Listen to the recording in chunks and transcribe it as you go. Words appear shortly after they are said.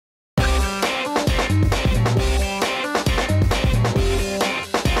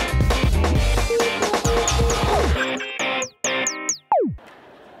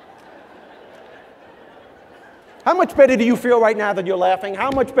much better do you feel right now that you're laughing?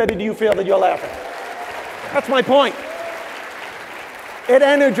 How much better do you feel that you're laughing? That's my point. It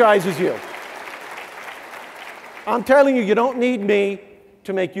energizes you. I'm telling you, you don't need me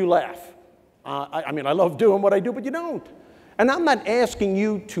to make you laugh. I mean, I love doing what I do, but you don't. And I'm not asking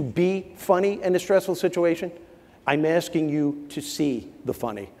you to be funny in a stressful situation. I'm asking you to see the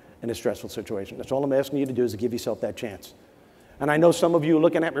funny in a stressful situation. That's all I'm asking you to do, is to give yourself that chance. And I know some of you are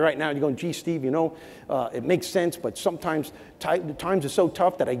looking at me right now and you're going, gee, Steve, you know, it makes sense, but sometimes times are so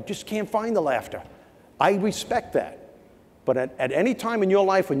tough that I just can't find the laughter. I respect that. But at any time in your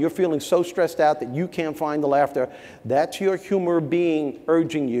life when you're feeling so stressed out that you can't find the laughter, that's your humor being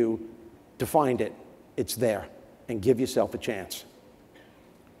urging you to find it. It's there. And give yourself a chance.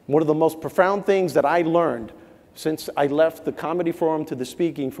 One of the most profound things that I learned since I left the comedy forum to the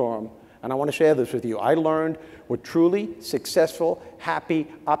speaking forum, and I want to share this with you, I learned what truly successful, happy,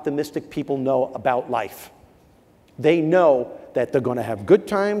 optimistic people know about life. They know that they're going to have good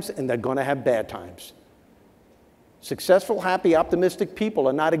times and they're going to have bad times. Successful, happy, optimistic people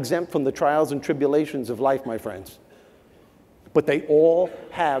are not exempt from the trials and tribulations of life, my friends. But they all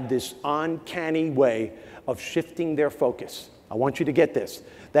have this uncanny way of shifting their focus. I want you to get this.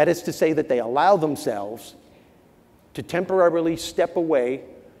 That is to say that they allow themselves to temporarily step away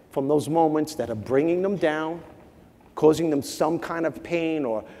from those moments that are bringing them down, causing them some kind of pain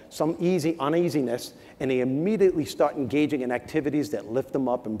or some uneasiness, and they immediately start engaging in activities that lift them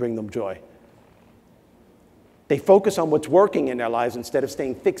up and bring them joy. They focus on what's working in their lives instead of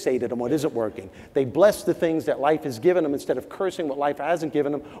staying fixated on what isn't working. They bless the things that life has given them instead of cursing what life hasn't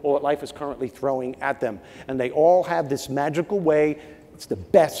given them or what life is currently throwing at them. And they all have this magical way, it's the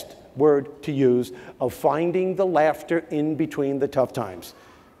best word to use, of finding the laughter in between the tough times.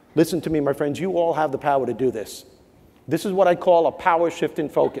 Listen to me, my friends, you all have the power to do this. This is what I call a power shift in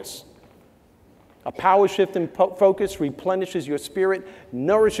focus. A power shift in focus replenishes your spirit,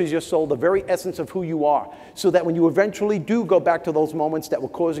 nourishes your soul, the very essence of who you are, so that when you eventually do go back to those moments that were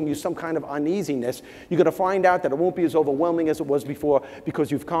causing you some kind of uneasiness, you're going to find out that it won't be as overwhelming as it was before,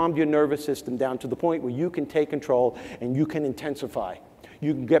 because you've calmed your nervous system down to the point where you can take control and you can intensify.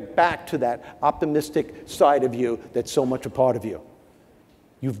 You can get back to that optimistic side of you that's so much a part of you.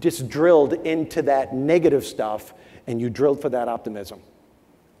 You've just drilled into that negative stuff and you drilled for that optimism.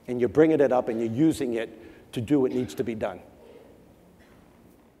 And you're bringing it up and you're using it to do what needs to be done.